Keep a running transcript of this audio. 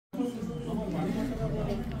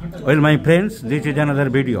Well, my friends, this is another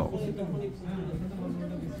video.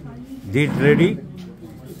 This lady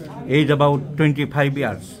is about 25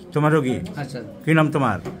 years. তোমার রোগী? আচ্ছা। কি নাম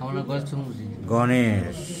তোমার? আমার নাম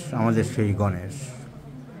গণেশ, আমাদের সেই গণেশ।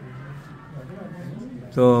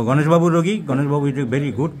 তো গণেশবাবুর রোগী, Ganeshbabu is a very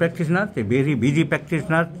good practitioner, a very busy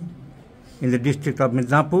practitioner in the district of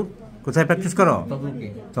Midnapore. কোথায় প্র্যাকটিস করো?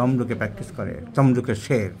 তমলুকে প্র্যাকটিস করে, তমলুকের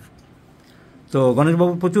শের। তো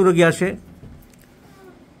গণেশবাবু প্রচুর রোগী আসে।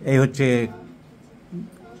 এই হচ্ছে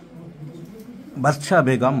বাদশা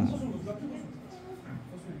বেগম।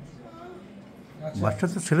 বাদশা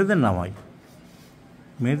তো ছেলেদের নাম হয়,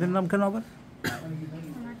 মেয়েদের নাম কেন আবার?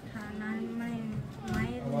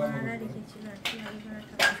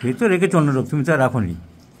 সে তো রেখেছে অন্য লোক, তুমি তো আর রাখোনি।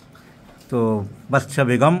 তো বাদশা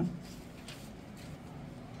বেগম,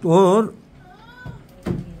 তোর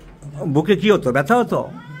বুকে কি হতো? ব্যথা হতো?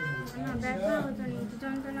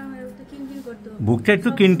 বুকটা একটু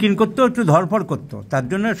কিনকিন করতো, একটু ধরফড় করতো। তার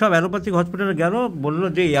জন্য সব অ্যালোপ্যাথিক হসপিটালে গেল, বললো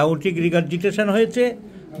যে অ্যাওর্টিক রিগারজিটেশন হয়েছে,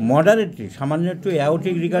 মডারেটলি, সামান্য একটু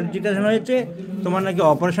অ্যাওর্টিক রিগারজিটেশন হয়েছে, তোমার নাকি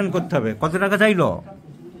অপারেশন করতে হবে। কত টাকা চাইলো?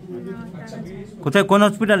 কোথায়, কোন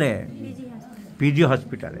হসপিটালে? পিজি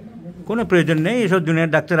হসপিটালে। কোনো প্রয়োজন নেই, এসব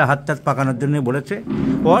জুনিয়র ডাক্তাররা হাত টাত পাকানোর জন্য বলেছে।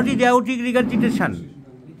 What is aortic রিগারজিটেশন?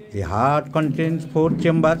 The heart contains 4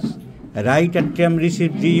 chambers. Right atrium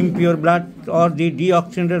receives the impure blood or the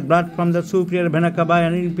deoxygenated blood from the superior vena cava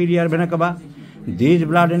and inferior vena cava. This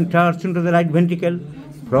blood enters into the right ventricle.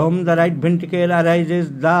 From the right ventricle arises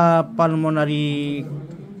the pulmonary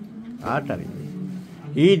artery.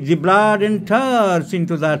 If the blood enters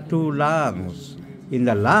into the 2 lungs, in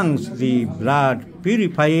the lungs the blood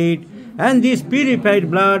purified, and this purified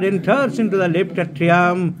blood enters into the left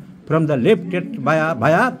atrium from the left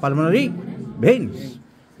via pulmonary veins,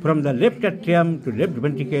 from the left atrium to left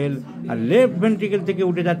ventricle, R left ventricle থেকে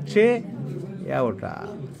উঠে যাচ্ছে aorta.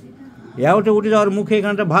 Aorta উঠে যাওয়ার মুখে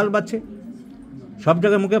এখানটা valve আছে, সব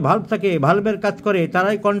জায়গায় মুখে ভালভ থাকে, ভালভের কাজ করে,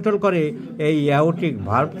 তারাই কন্ট্রোল করে। এই অ্যাওর্টিক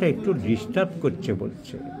ভালভটা একটু ডিস্টার্ব করছে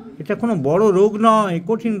বলছে। এটা কোনো বড় রোগ নয়,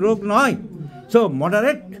 কঠিন রোগ নয়। So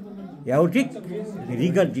moderate aortic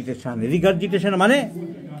রিগারজিটেশন। রিগারজিটেশন মানে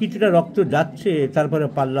কিছুটা রক্ত যাচ্ছে, তারপরে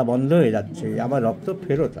পাল্লা বন্ধ হয়ে যাচ্ছে, আবার রক্ত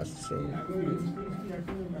ফেরত আসছে।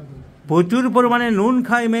 প্রচুর পরিমাণে নুন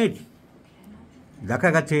খায় মেয়েটি। দেখা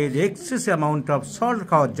গেছে যে এক্সেস অ্যামাউন্ট অফ সল্ট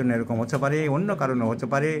খাওয়ার জন্য এরকম হতে পারে, অন্য কারণে হতে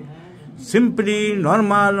পারে। সিম্পলি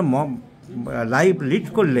নর্মাল লাইফ লিড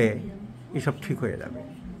করলে এসব ঠিক হয়ে যাবে।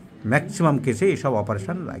 ম্যাক্সিমাম কেসে এসব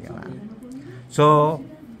অপারেশন লাগে না। So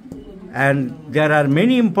and there are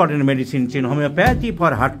many important medicines in homeopathy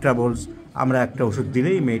for heart troubles. আমরা একটা ওষুধ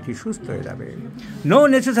দিলেই মেয়েটি সুস্থ হয়ে যাবে। No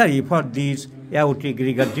necessary for this aortic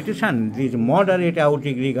রিগারজিটেশন, this moderate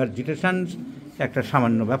aortic রিগারজিটেশনস একটা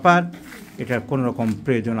সামান্য ব্যাপার, এটার কোনো রকম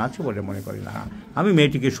প্রয়োজন আছে বলে মনে করি না। আমি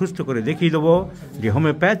মেয়েটিকে সুস্থ করে দেখিয়ে দেবো যে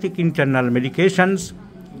homeopathic internal medications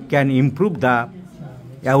can improve the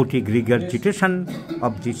aortic রিগারজিটেশন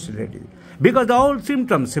of this lady, because all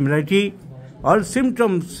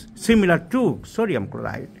symptoms similar to sodium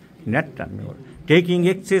chloride, natriumur, taking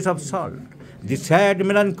excess of salt, the sad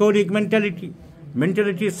melancholic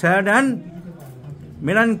mentality sad and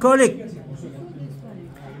melancholic,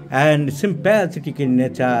 and sympathetic in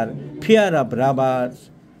nature, fear of robbers,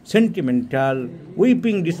 sentimental,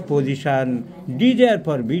 weeping disposition, desire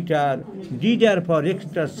for bitter, desire for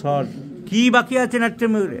extra salt. কি বাকি আছে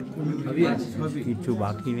নাট্যময়ূরের? কিছু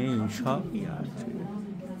বাকি নেই, সবই আছে।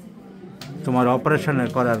 তোমার operation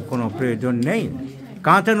করার কোনো প্রয়োজন নেই।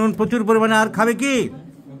 কাঁচা নুন প্রচুর পরিমাণে আর খাবে কি?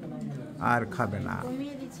 আর খাবে না।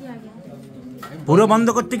 পুরো বন্ধ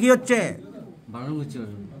করতে কি হচ্ছে?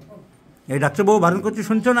 এই ডাক্তারবাবু বারণ করছে,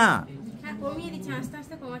 শুনছো না?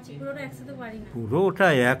 পুরোটা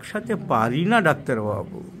একসাথে পারি না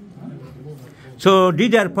ডাক্তারবাবু। So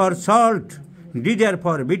desire for salt, desire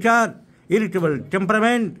for bitter, irritable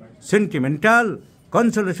temperament, sentimental,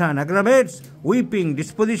 consolation aggravates, weeping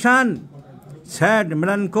disposition, sad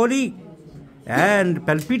melancholy, and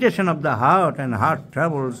palpitation of the heart and heart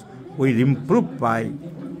troubles will improve by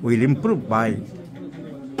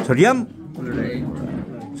sodium chloride.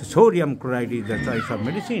 So sodium chloride is the choice of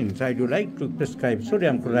medicines. I do like to prescribe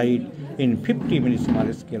sodium chloride in 50 millismol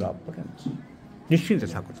scale of potency. নিশ্চিন্তে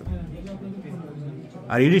থাকো তুমি।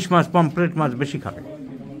 আর ইলিশ মাছ, pomfret মাছ বেশি খাবে,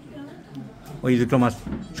 ওই দুটো মাছ,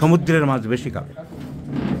 সমুদ্রের মাছ বেশি খাবে।